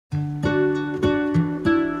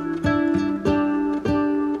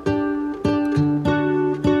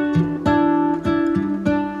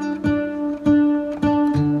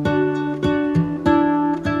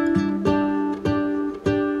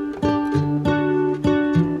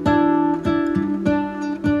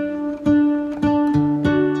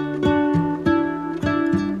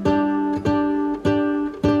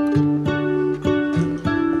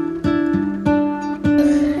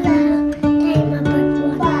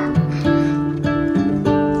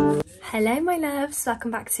Hello my loves,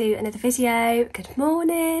 welcome back to another video. Good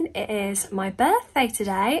morning. It is my birthday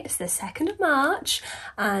today. It's the 2nd of March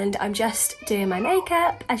and I'm just doing my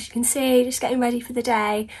makeup, as you can see, just getting ready for the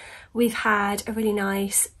day. We've had a really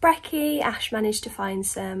nice brekkie. Ash managed to find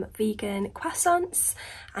some vegan croissants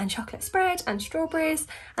and chocolate spread and strawberries,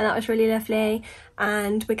 and that was really lovely.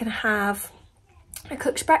 And we're gonna have a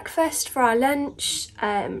cooked breakfast for our lunch,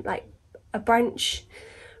 like a brunch.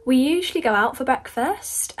 We usually go out for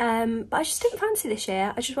breakfast, but I just didn't fancy this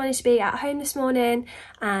year. I just wanted to be at home this morning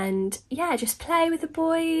and yeah, just play with the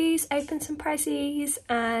boys, open some prezzies,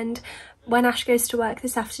 and when Ash goes to work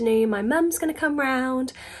this afternoon, my mum's going to come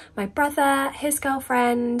round, my brother, his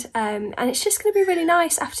girlfriend, and it's just going to be a really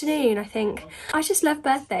nice afternoon, I think. I just love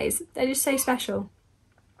birthdays. They're just so special.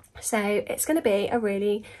 So it's going to be a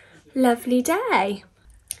really lovely day.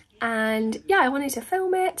 And yeah, I wanted to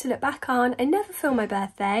film it to look back on. I never film my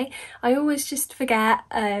birthday. I always just forget,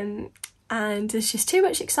 and there's just too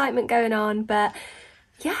much excitement going on. But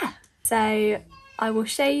yeah, so I will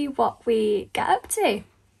show you what we get up to.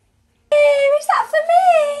 Is that for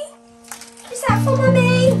me? Is that for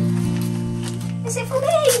mummy? Is it for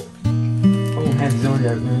me? Oh, head's already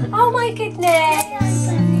open. Oh my goodness.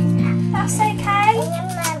 That's okay.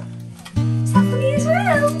 Is that for me as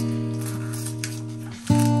well?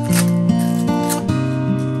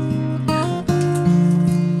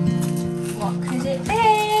 What could it be?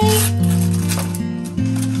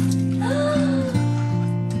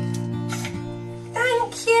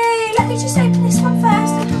 Thank you. Let me just open this one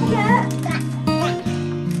first and have a look.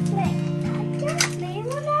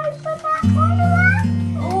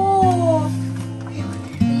 Oh,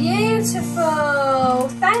 beautiful.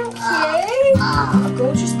 Thank you. A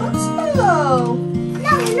gorgeous bottle.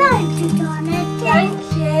 Thank you. Thank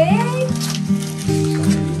you.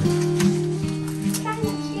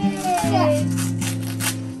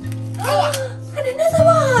 And another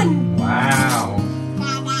one. Wow.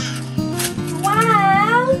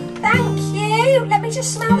 Wow. Thank you. Let me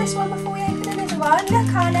just smell this one before we open another one.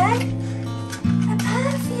 Look, Arlo. A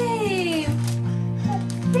perfume.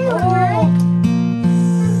 Oh.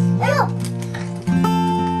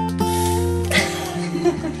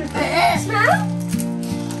 Smell?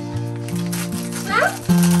 Smell?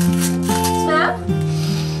 Smell?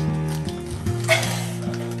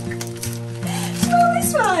 Smell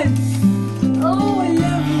this one. Oh,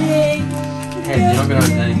 lovely. Hey, you're not going to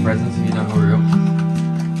open any presents if you don't hurry up.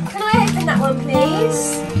 Can I open that one, please?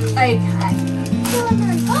 Okay.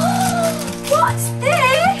 What's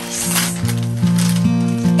this?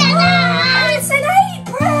 Oh, it's an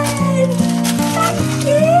apron. Thank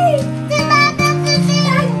you.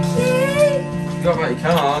 Thank you. You got to your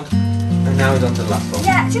card. And now we're on to the last one.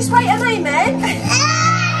 Yeah, just wait a moment.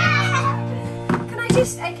 Can I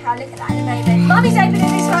just... Okay, I'll look at that in a moment. Mummy's opening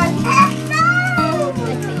this one.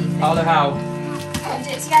 Harlow, how? We'll do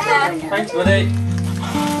it together. Thanks, buddy.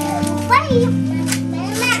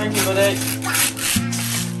 Thank you, buddy.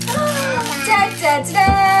 Da, da, da.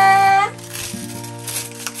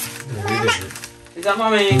 Is that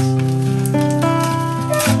mummy's?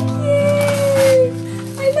 Thank you.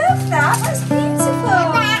 I love that. That's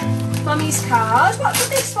beautiful. Mummy's card. What could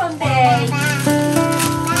this one be?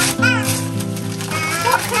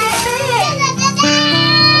 What could it be?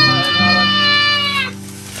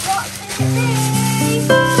 What could it be?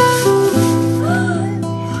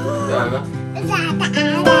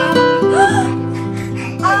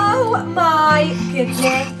 Oh my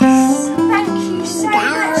goodness. Thank you so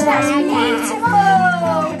much. That's beautiful.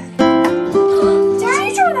 Did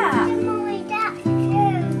you draw that?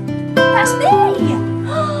 That's me.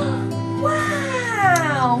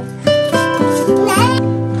 Wow.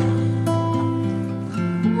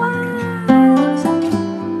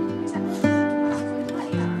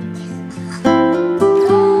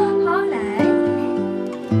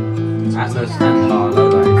 Atlas and Harlow.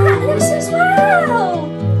 Atlas as well.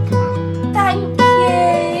 Thank you.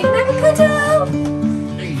 Can I have a cuddle?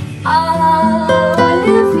 Oh, I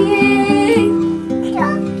love you.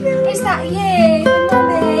 Is that you,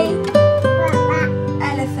 Mummy?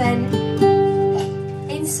 Elephant.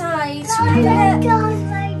 Inside.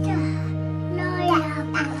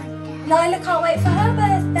 Lila can't wait for her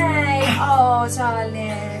birthday. Oh,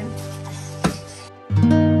 darling.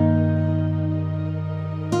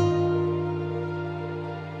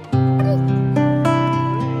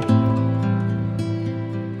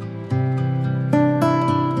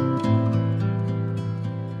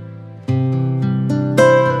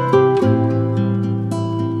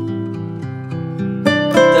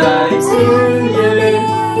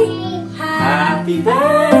 Happy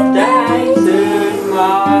birthday to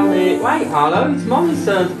Mommy. wait, Harlow. It's Mommy's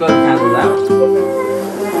turn to blow the candles out.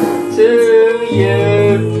 To you.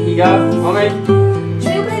 Here you go, Mommy. Should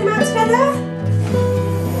we all blow them out together?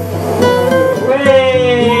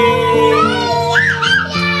 Whee!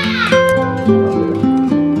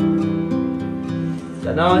 Is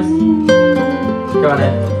that nice? Go on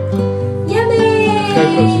then. Yummy! Go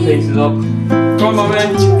cut some pieces up. Come on, Mommy.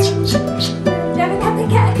 Get a cup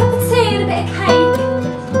of tea and a bit of cake.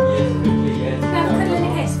 Yes, quickly, yes. Have a cuddle in a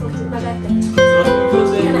kiss because it's my birthday.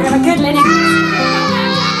 Fuzzy. Have a cuddle in a kiss.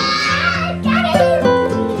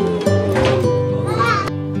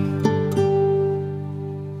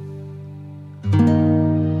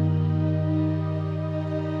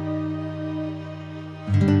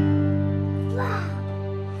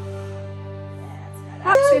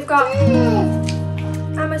 So we've got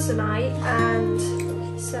Amazonite and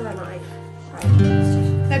selenite.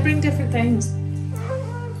 Right. They bring different things.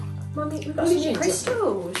 Mummy, we've got some new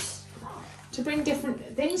crystals. To bring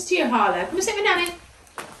different things to you, Harlow. Come and sit with Nanny.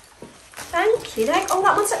 Thank you. Oh,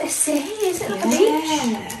 that one's like the sea, isn't it? Like a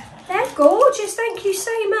beach. They're gorgeous. Thank you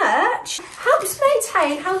so much. Helps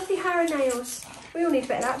maintain healthy hair and nails. We all need a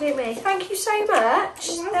bit of that, don't we? Thank you so much.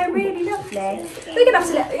 They're really lovely. We're going to have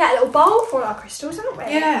to get a little bowl for all our crystals, aren't we?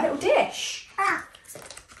 Yeah. A little dish.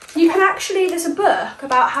 You can actually, there's a book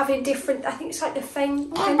about having different, I think it's like the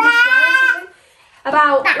Feng Shui or something.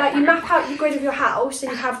 About, like, you map out the grid of your house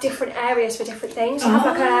and you have different areas for different things. You have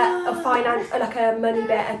like a finance, like a money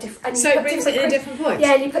bit, and you So it put brings it in a different point?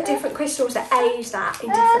 Yeah, and you put different crystals that aid that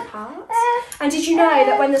in different parts. And did you know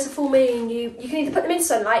that when there's a full moon, you can either put them in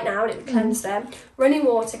sunlight now and it will cleanse them, running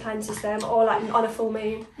water cleanses them, or like on a full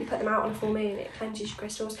moon, you put them out on a full moon, it cleanses your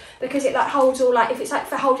crystals. Because it like holds all, like, if it's like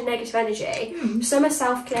for holding negative energy, some are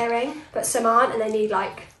self-clearing, but some aren't, and they need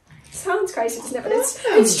like, sounds crazy, doesn't it? But it's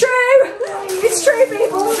true. It's true,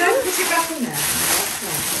 people. Don't put it back in there.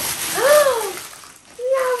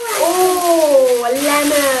 Oh,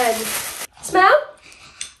 lemon. Smell?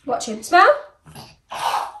 Watch him. Smell?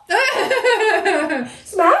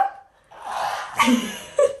 Smell?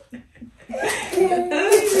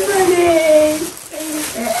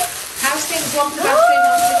 How's things? One for the bathroom,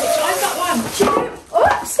 one for the kitchen. I've got one. Oh,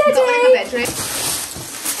 steady. Not in my bedroom.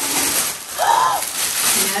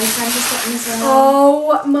 No, Frank has got one as well.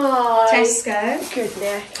 Oh my Tesco.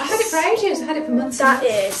 goodness. I had it for ages. I had it for months. That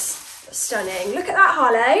is stunning. Look at that,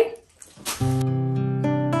 Harlow.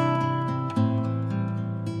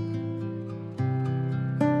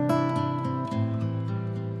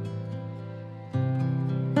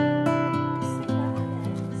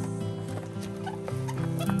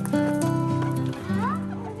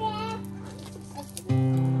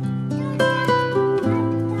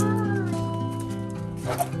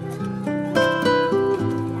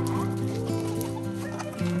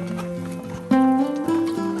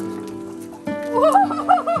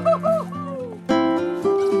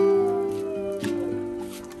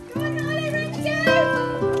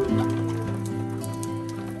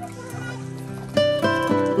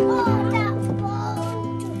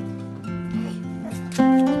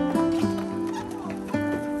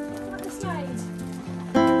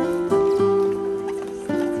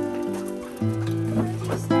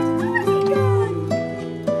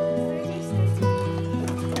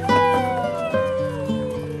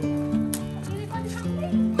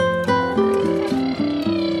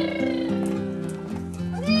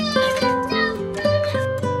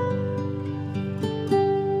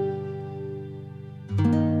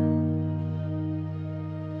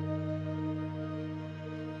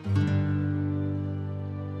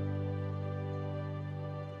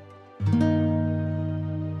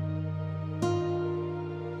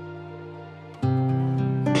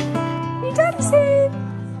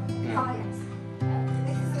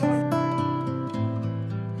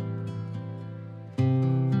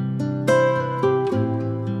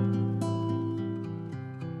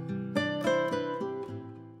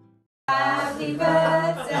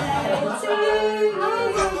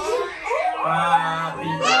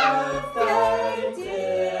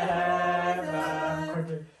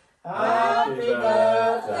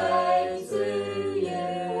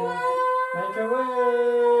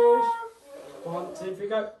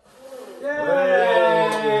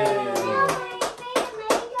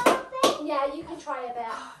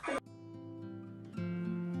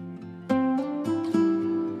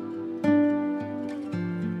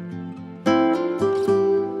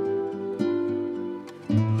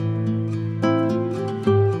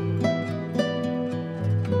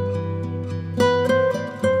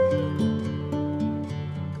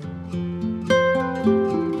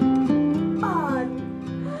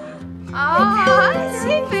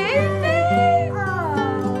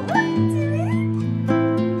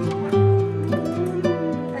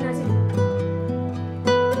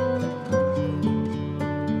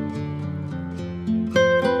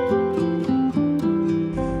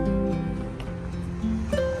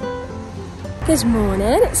 Good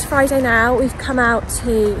morning, it's Friday now. We've come out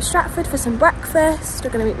to Stratford for some breakfast. We're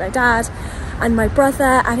going to meet my dad and my brother,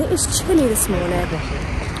 and it is chilly this morning.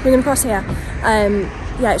 We're going to cross here.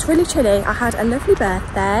 Yeah, it's really chilly. I had a lovely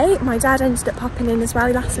birthday. My dad ended up popping in as well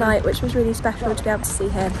last night, which was really special to be able to see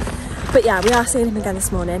him. But yeah, we are seeing him again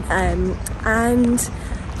this morning. And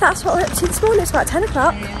that's what we're up to this morning. It's about 10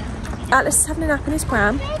 o'clock. Atlas is having a nap in his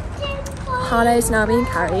pram. Harlow's now being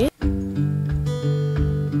carried.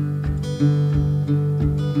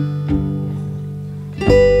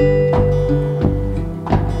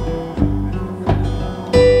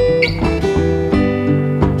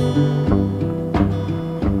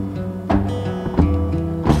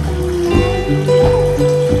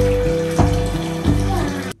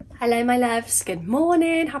 Hello my loves, good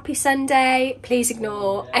morning, happy Sunday. Please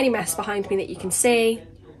ignore any mess behind me that you can see.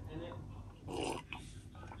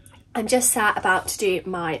 I'm just sat about to do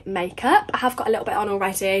my makeup. I have got a little bit on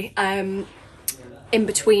already. In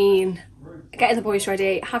between getting the boys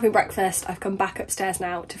ready, having breakfast, I've come back upstairs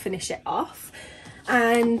now to finish it off.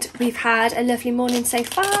 And we've had a lovely morning so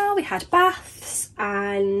far. We had baths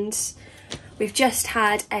and we've just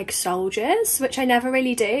had egg soldiers, which I never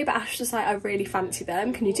really do, but Ash was like, I really fancy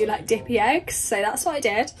them. Can you do like dippy eggs? So that's what I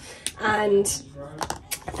did. And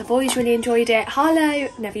the boys really enjoyed it. Harlow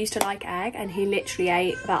never used to like egg, and he literally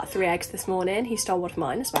ate about 3 eggs this morning. He stole one of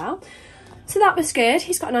mine as well. So that was good.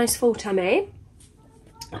 He's got a nice full tummy.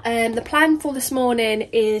 The plan for this morning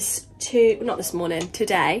is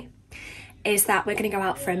today, is that we're going to go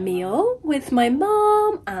out for a meal with my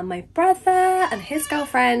mom and my brother and his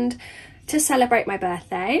girlfriend to celebrate my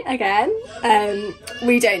birthday again.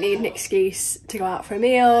 We don't need an excuse to go out for a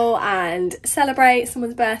meal and celebrate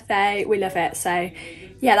someone's birthday. We love it. So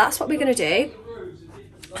yeah, that's what we're gonna do.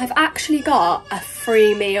 I've actually got a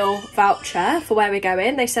free meal voucher for where we're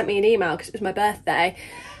going. They sent me an email because it was my birthday.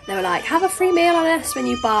 They were like, have a free meal on us when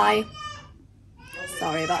you buy.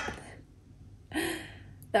 Sorry about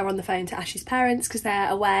they're on the phone to Ash's parents because they're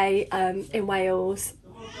away in Wales.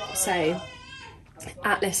 So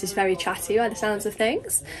Atlas is very chatty by the sounds of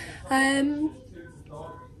things. But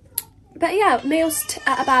yeah, meals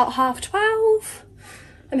at about 12:30.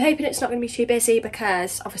 I'm hoping it's not going to be too busy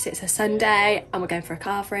because obviously it's a Sunday and we're going for a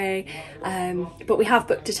carvery. But we have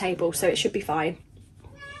booked a table, so it should be fine.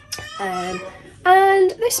 And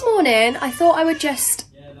this morning I thought I would just...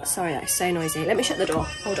 Sorry, that is so noisy. Let me shut the door.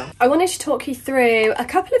 Hold on. I wanted to talk you through a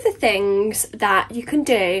couple of the things that you can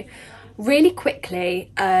do really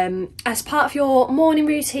quickly as part of your morning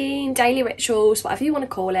routine, daily rituals, whatever you want to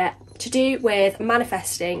call it, to do with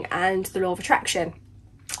manifesting and the law of attraction,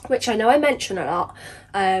 which I know I mention a lot.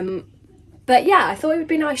 But yeah, I thought it would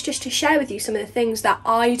be nice just to share with you some of the things that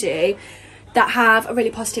I do that have a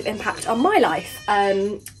really positive impact on my life.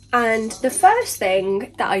 And the first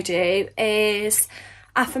thing that I do is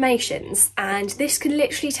affirmations, and this can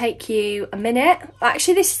literally take you a minute.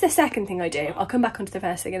 Actually, this is the second thing I do. I'll come back onto the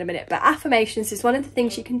first thing in a minute, but affirmations is one of the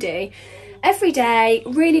things you can do every day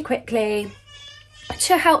really quickly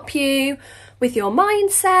to help you with your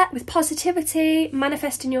mindset, with positivity,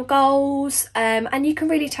 manifesting your goals, and you can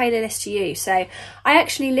really tailor this to you. So I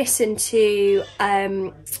actually listened to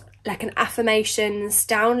like an affirmations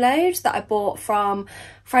download that I bought from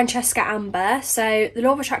Francesca Amber. So the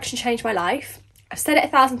law of attraction changed my life. I've said it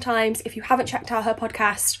 1,000 times. If you haven't checked out her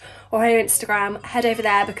podcast or her Instagram, head over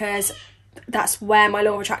there because that's where my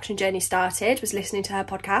law of attraction journey started, was listening to her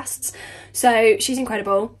podcasts. So she's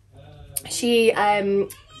incredible. She,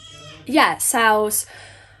 sells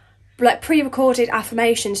like pre-recorded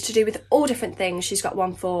affirmations to do with all different things. She's got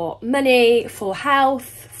one for money, for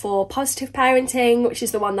health, for positive parenting, which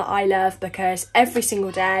is the one that I love because every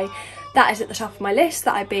single day that is at the top of my list,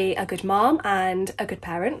 that I be a good mom and a good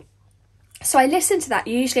parent. So I listen to that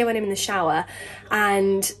usually when I'm in the shower,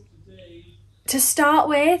 and to start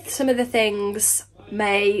with, some of the things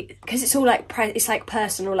because it's all like it's like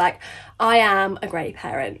personal, like I am a great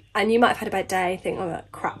parent, and you might have had a bad day, think, oh, I'm a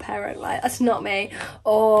crap parent, like that's not me,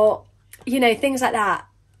 or you know, things like that.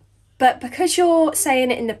 But because you're saying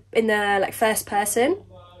it in the like first person,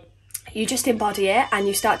 you just embody it and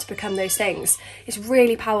you start to become those things. It's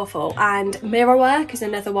really powerful. And mirror work is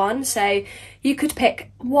another one. So you could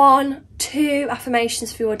pick 1, 2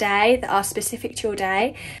 affirmations for your day that are specific to your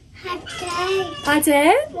day.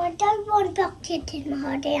 Pardon? I don't want bucket in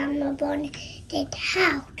my body and my body it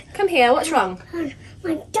out. Come here, what's wrong? I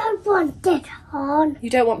don't want it on. You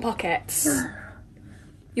don't want pockets? No.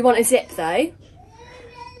 You want a zip though?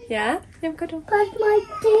 Yeah? Yeah, good one. But my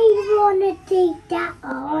teeth want to take that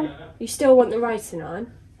on. You still want the writing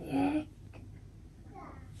on? Yeah.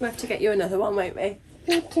 We'll have to get you another one, won't we?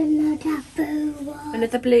 Not another blue one.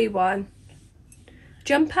 Another blue one.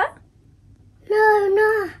 Jumper? No,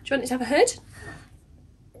 no, Do you want it to have a hood?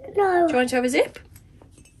 no. Do you want it to have a zip?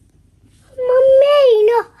 Mummy,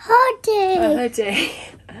 not hoodie. A hoodie.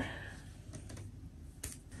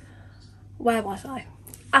 Where was I?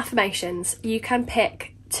 Affirmations. You can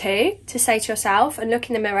pick 2 to say to yourself and look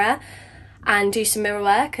in the mirror and do some mirror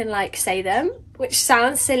work and like say them, which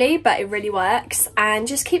sounds silly but it really works, and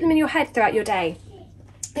just keep them in your head throughout your day.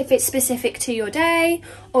 If it's specific to your day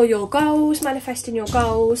or your goals, manifesting your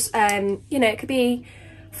goals, you know, it could be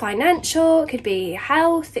financial, it could be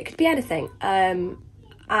health, it could be anything.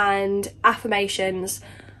 And affirmations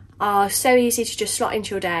are so easy to just slot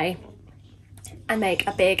into your day and make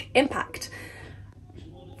a big impact.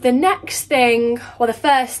 The next thing, well,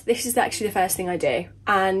 this is actually the first thing I do,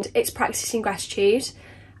 and it's practicing gratitude.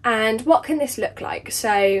 And what can this look like?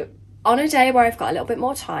 So on a day where I've got a little bit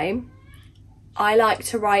more time, I like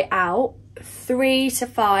to write out 3 to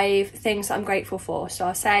 5 things that I'm grateful for. So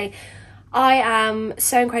I'll say, I am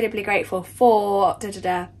so incredibly grateful for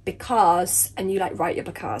because, and you like write your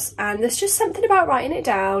because. And there's just something about writing it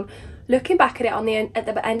down, looking back at it at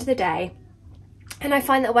the end of the day. And I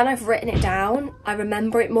find that when I've written it down, I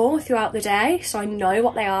remember it more throughout the day, so I know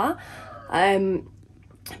what they are.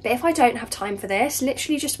 But if I don't have time for this,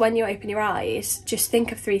 literally just when you open your eyes, just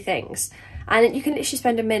think of 3 things. And you can literally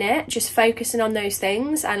spend a minute just focusing on those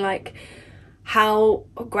things and like how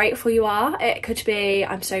grateful you are. It could be,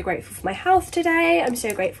 I'm so grateful for my health today, I'm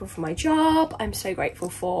so grateful for my job, I'm so grateful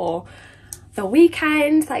for the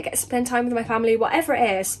weekend that I get to spend time with my family, whatever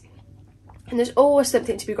it is. And there's always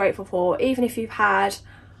something to be grateful for, even if you've had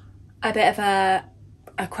a bit of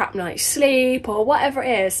a crap night's sleep or whatever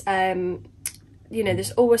it is. You know,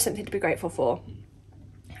 there's always something to be grateful for.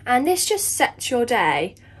 And this just sets your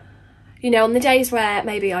day. You know, on the days where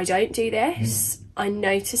maybe I don't do this, I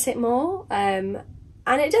notice it more. And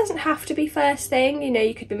it doesn't have to be first thing. You know,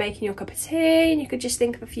 you could be making your cup of tea and you could just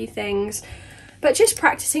think of a few things. But just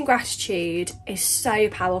practicing gratitude is so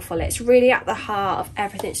powerful. It's really at the heart of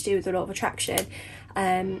everything to do with the law of attraction,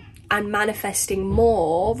 and manifesting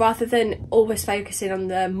more rather than always focusing on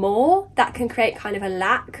the more. That can create kind of a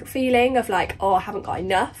lack feeling of like, oh, I haven't got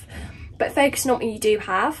enough. But focusing on what you do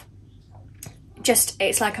have,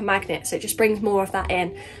 it's like a magnet, so it just brings more of that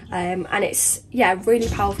in. And it's, yeah, really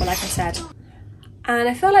powerful, like I said. And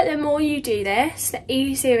I feel like the more you do this, the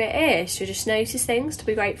easier it is to just notice things to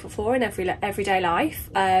be grateful for in everyday life.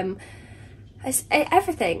 It's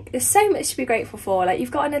everything. There's so much to be grateful for. Like,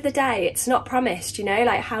 you've got another day. It's not promised, you know?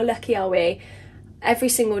 Like, how lucky are we every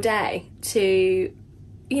single day to,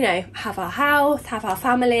 you know, have our health, have our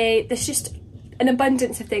family. There's just an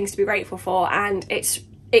abundance of things to be grateful for, and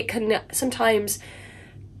it can sometimes,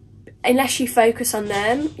 unless you focus on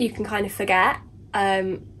them, you can kind of forget.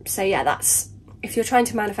 So yeah, that's, if you're trying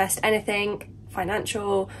to manifest anything,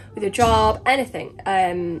 financial, with your job, anything,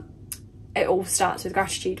 it all starts with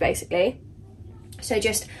gratitude, basically. So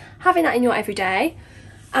just having that in your everyday.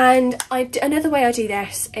 And another way I do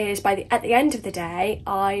this is at the end of the day,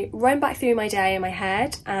 I run back through my day in my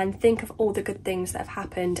head and think of all the good things that have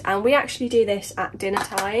happened. And we actually do this at dinner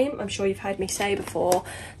time. I'm sure you've heard me say before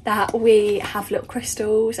that we have little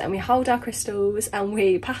crystals and we hold our crystals and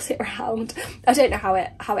we pass it around. I don't know how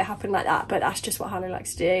it happened like that, but that's just what Hannah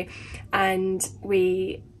likes to do. And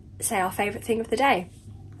we say our favourite thing of the day.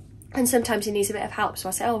 And sometimes he needs a bit of help, so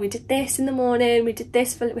I say, oh, we did this in the morning, we had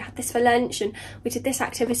this for lunch, and we did this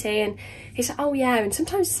activity. And he's like, oh yeah. And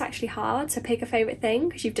sometimes it's actually hard to pick a favourite thing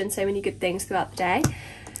because you've done so many good things throughout the day.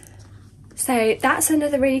 So that's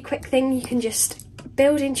another really quick thing you can just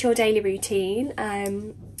build into your daily routine,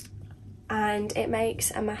 and it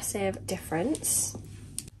makes a massive difference.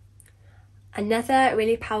 Another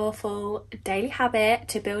really powerful daily habit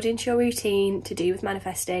to build into your routine to do with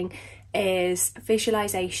manifesting is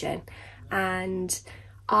visualization. And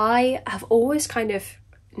I have always kind of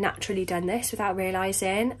naturally done this without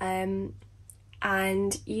realizing,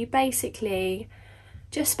 and you basically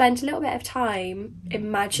just spend a little bit of time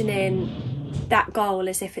imagining that goal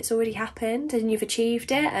as if it's already happened and you've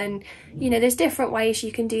achieved it. And you know, there's different ways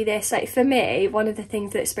you can do this. Like for me, one of the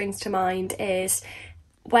things that springs to mind is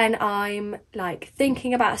when I'm like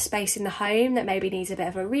thinking about a space in the home that maybe needs a bit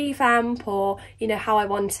of a revamp, or you know, how I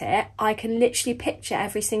want it, I can literally picture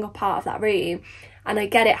every single part of that room and I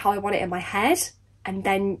get it how I want it in my head, and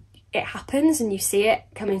then it happens and you see it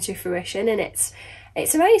coming to fruition, and it's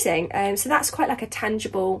amazing. So that's quite like a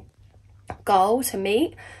tangible goal to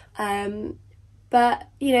meet. But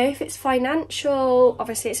you know, if it's financial,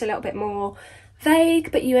 obviously it's a little bit more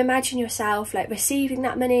vague, but you imagine yourself like receiving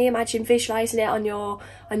that money, imagine visualizing it on your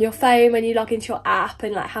phone when you log into your app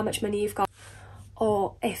and like how much money you've got.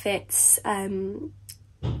 Or if it's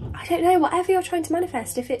I don't know, whatever you're trying to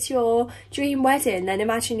manifest. If it's your dream wedding, then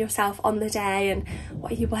imagine yourself on the day and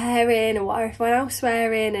what are you wearing and what are everyone else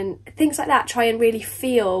wearing and things like that. Try and really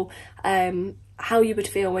feel how you would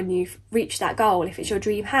feel when you've reached that goal. If it's your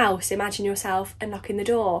dream house, imagine yourself unlocking the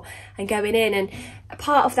door and going in. And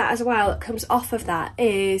part of that as well that comes off of that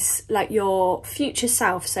is like your future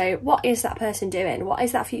self. So what is that person doing? What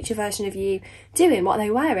is that future version of you doing? What are they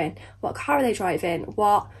wearing? What car are they driving?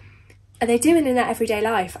 What are they doing in their everyday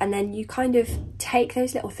life? And then you kind of take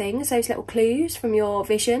those little things, those little clues from your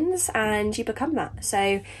visions, and you become that.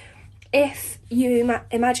 So if you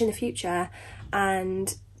imagine the future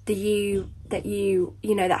and the you that you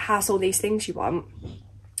know that has all these things you want,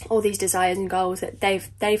 all these desires and goals, that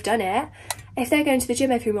they've done it. If they're going to the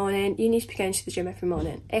gym every morning, you need to be going to the gym every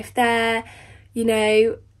morning. If they're, you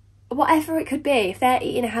know, whatever it could be, if they're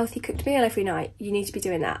eating a healthy cooked meal every night, you need to be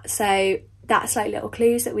doing that. So that's like little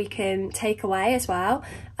clues that we can take away as well.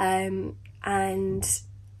 And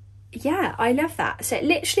yeah, I love that. So it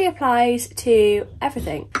literally applies to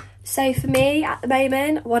everything. So for me at the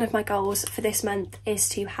moment, one of my goals for this month is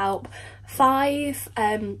to help 5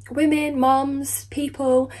 women, moms,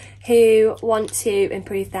 people who want to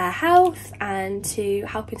improve their health and to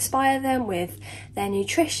help inspire them with their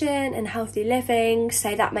nutrition and healthy living.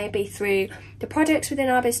 So that may be through the products within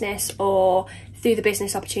our business or through the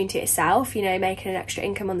business opportunity itself. You know, making an extra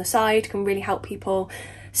income on the side can really help people.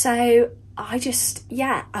 So I just,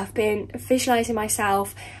 yeah, I've been visualising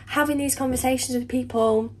myself having these conversations with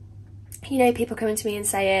people. You know, people coming to me and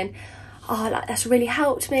saying, oh, like that's really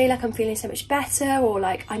helped me, like I'm feeling so much better, or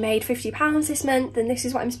like I made £50 this month and this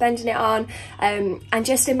is what I'm spending it on, and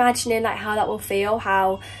just imagining like how that will feel,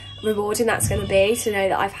 how rewarding that's going to be to know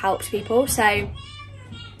that I've helped people. So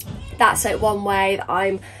that's like one way that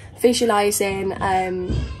I'm visualising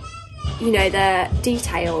you know, the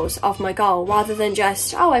details of my goal, rather than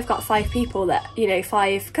just, oh, I've got 5 people that, you know,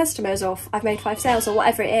 5 customers, or I've made 5 sales, or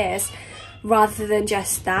whatever it is. Rather than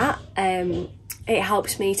just that, it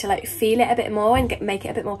helps me to like feel it a bit more and make it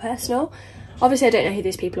a bit more personal. Obviously I don't know who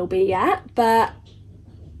these people will be yet, but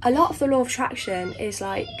a lot of the law of attraction is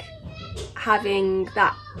like having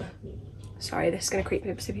that, sorry, this is going to creep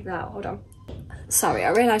some people out, hold on. Sorry, I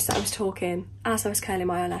realised that I was talking as I was curling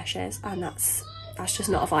my eyelashes, and that's just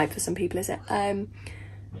not a vibe for some people, is it?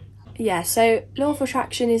 Yeah, so law of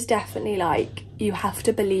attraction is definitely like, you have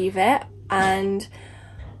to believe it, and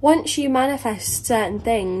once you manifest certain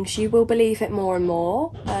things, you will believe it more and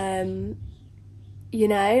more. You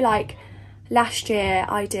know, like last year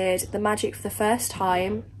I did the magic for the first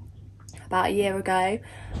time about a year ago,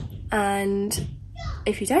 and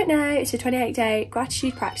if you don't know, it's a 28-day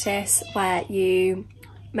gratitude practice where you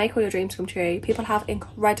make all your dreams come true. People have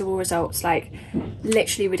incredible results, like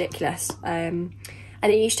literally ridiculous, and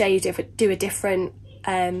each day you do a different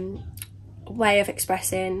way of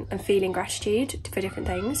expressing and feeling gratitude for different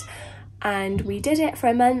things. And we did it for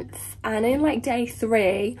a month, and in like day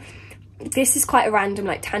 3, this is quite a random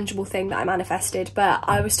like tangible thing that I manifested, but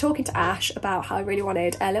I was talking to Ash about how I really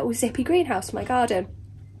wanted a little zippy greenhouse for my garden.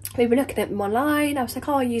 We were looking at them online. I was like,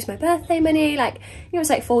 oh, I'll use my birthday money, like it was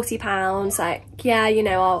like £40, like yeah, you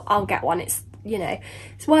know, I'll get one, it's, you know,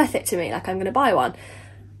 it's worth it to me, like I'm gonna buy one.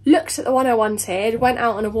 Looked at the one I wanted, went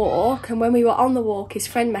out on a walk, and when we were on the walk, his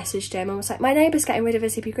friend messaged him and was like, my neighbour's getting rid of a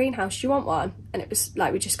zippy greenhouse, do you want one? And it was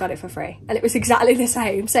like, we just got it for free, and it was exactly the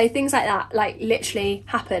same. So things like that like literally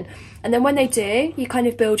happen, and then when they do, you kind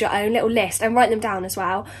of build your own little list and write them down as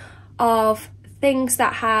well of things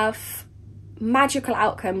that have magical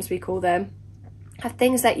outcomes, we call them, have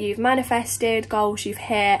things that you've manifested, goals you've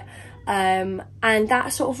hit, and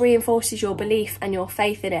that sort of reinforces your belief and your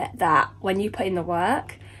faith in it, that when you put in the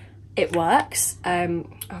work, it works.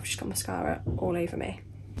 I've just got mascara all over me.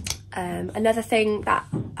 Another thing that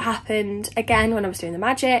happened again when I was doing the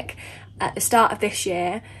magic at the start of this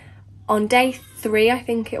year, on day 3 I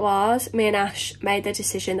think it was, me and Ash made the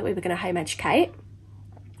decision that we were going to home educate,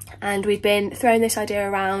 and we'd been throwing this idea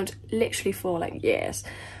around literally for like years,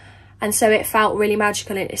 and so it felt really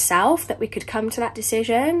magical in itself that we could come to that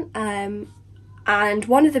decision. And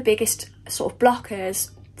one of the biggest sort of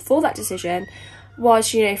blockers for that decision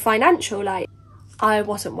was, you know, financial. Like I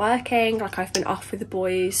wasn't working, like I've been off with the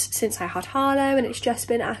boys since I had Harlow, and it's just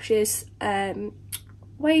been Ash's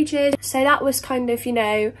wages. So that was kind of, you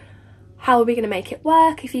know, how are we going to make it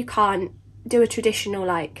work if you can't do a traditional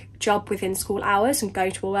like job within school hours and go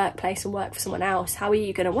to a workplace and work for someone else? How are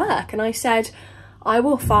you going to work? And I said, I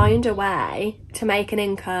will find a way to make an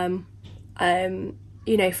income,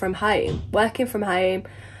 you know, from home, working from home.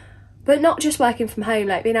 But not just working from home,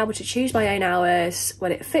 like being able to choose my own hours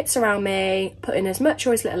when it fits around me, put in as much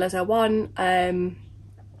or as little as I want,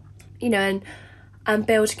 you know, and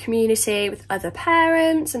build a community with other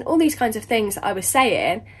parents and all these kinds of things that I was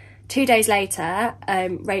saying. 2 days later,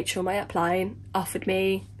 Rachel, my upline, offered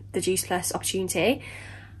me the Juice Plus opportunity,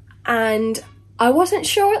 and I wasn't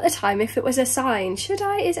sure at the time if it was a sign. Is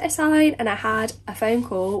it a sign? And I had a phone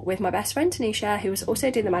call with my best friend Tanisha, who was also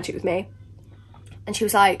doing the magic with me, and she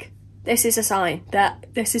was like, this is a sign that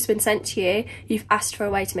this has been sent to you. You've asked for a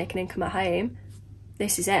way to make an income at home.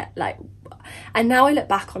 This is it. Like, and now I look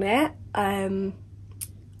back on it,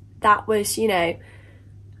 that was, you know,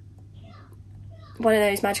 one of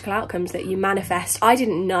those magical outcomes that you manifest. I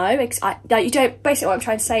didn't know, like, you don't, basically what I'm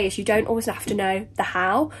trying to say is you don't always have to know the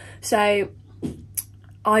how. So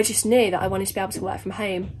I just knew that I wanted to be able to work from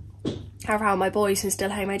home, have around my boys and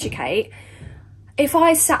still home educate. If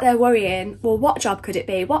I sat there worrying, well, what job could it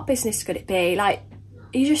be? What business could it be? Like,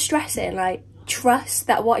 you're just stressing. Like, trust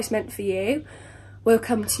that what is meant for you will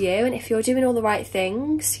come to you. And if you're doing all the right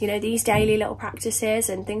things, you know, these daily little practices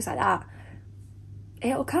and things like that,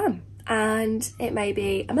 it'll come. And it may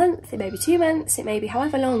be a month, it may be 2 months, it may be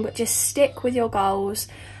however long, but just stick with your goals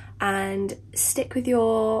and stick with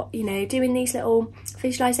your, you know, doing these little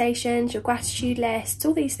visualizations, your gratitude lists,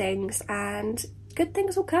 all these things, and good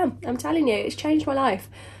things will come. I'm telling you, it's changed my life.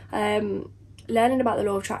 Learning about the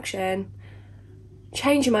law of attraction,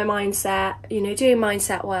 changing my mindset, you know, doing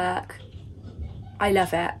mindset work. I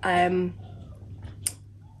love it.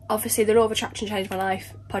 Obviously the law of attraction changed my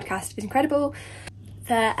life podcast is incredible.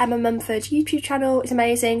 The Emma Mumford YouTube channel is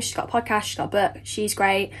amazing. She's got a podcast, she's got a book, she's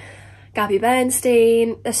great. Gabby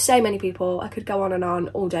Bernstein, there's so many people. I could go on and on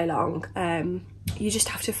all day long. You just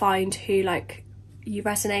have to find who, like, you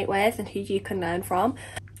resonate with and who you can learn from.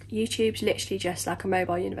 YouTube's literally just like a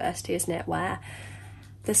mobile university, isn't it, where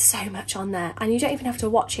there's so much on there, and you don't even have to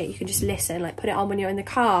watch it, you can just listen, like put it on when you're in the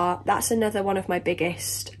car. That's another one of my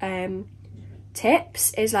biggest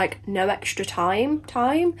tips, is like no extra time.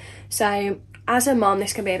 So as a mum,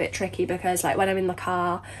 this can be a bit tricky because, like, when I'm in the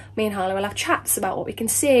car, me and Harlow will have chats about what we can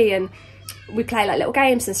see, and we play like little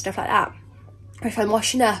games and stuff like that. Or if I'm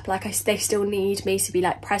washing up, like, they still need me to be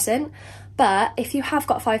like present. But if you have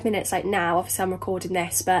got 5 minutes, like now, obviously I'm recording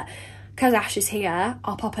this, but because Ash is here,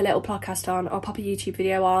 I'll pop a little podcast on, or pop a YouTube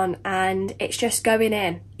video on, and it's just going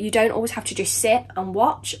in. You don't always have to just sit and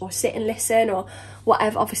watch or sit and listen or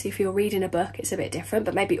whatever. Obviously, if you're reading a book, it's a bit different,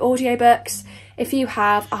 but maybe audiobooks. If you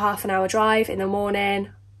have a half-an-hour drive in the morning,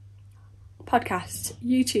 podcast,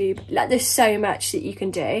 YouTube, like, there's so much that you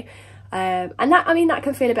can do. And that, I mean, that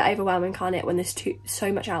can feel a bit overwhelming, can't it, when there's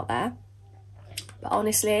so much out there. But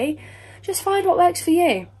honestly, just find what works for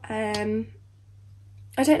you.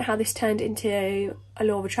 I don't know how this turned into a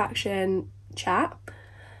law of attraction chat.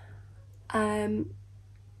 One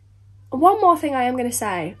more thing I am going to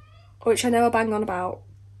say, which I know I bang on about.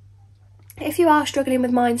 If you are struggling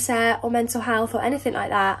with mindset or mental health or anything like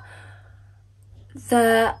that,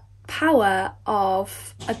 the power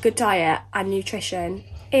of a good diet and nutrition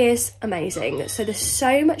is amazing. So there's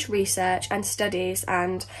so much research and studies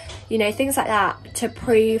and, you know, things like that to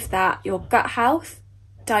prove that your gut health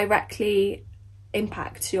directly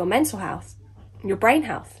impacts your mental health, your brain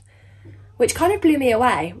health, which kind of blew me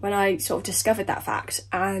away when I sort of discovered that fact.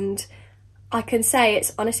 And I can say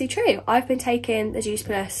it's honestly true. I've been taking the Juice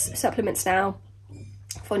Plus supplements now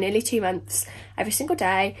for nearly 2 months, every single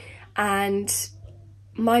day, and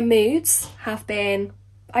my moods have been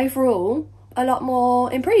overall a lot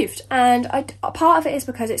more improved. And part of it is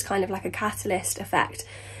because it's kind of like a catalyst effect.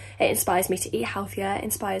 It inspires me to eat healthier, it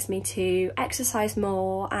inspires me to exercise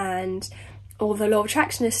more, and all the law of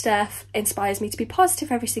attraction stuff inspires me to be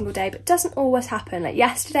positive every single day, but doesn't always happen. Like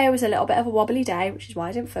yesterday was a little bit of a wobbly day, which is why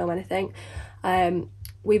I didn't film anything.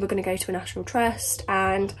 We were going to go to a national trust,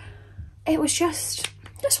 and it was just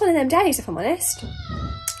one of them days, if I'm honest.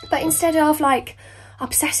 But instead of like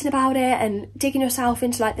obsessing about it and digging yourself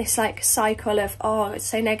into like this like cycle of, oh, it's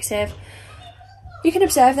so negative, you can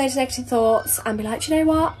observe those negative thoughts and be like, do you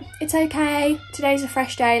know what, it's okay, today's a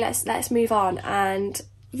fresh day, let's move on. And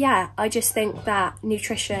yeah, I just think that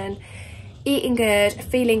nutrition, eating good,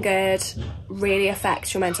 feeling good, really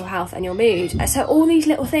affects your mental health and your mood. So all these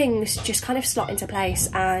little things just kind of slot into place,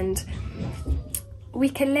 and we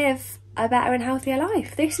can live a better and healthier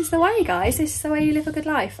life. This is the way, guys. This is the way you live a good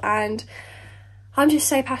life. And I'm just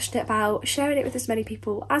so passionate about sharing it with as many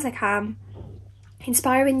people as I can,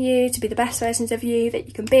 inspiring you to be the best versions of you that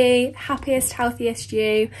you can be, happiest, healthiest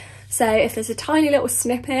you. So if there's a tiny little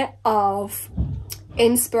snippet of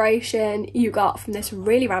inspiration you got from this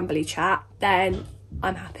really rambly chat, then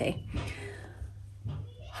I'm happy.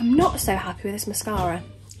 I'm not so happy with this mascara.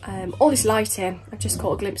 All this lighting, I've just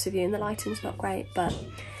caught a glimpse of you and the lighting's not great, but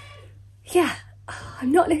yeah,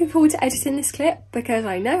 I'm not looking forward to editing this clip because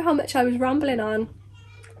I know how much I was rambling on.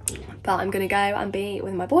 But I'm going to go and be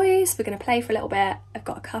with my boys. We're going to play for a little bit. I've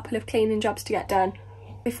got a couple of cleaning jobs to get done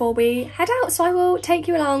before we head out. So I will take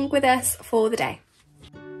you along with us for the day.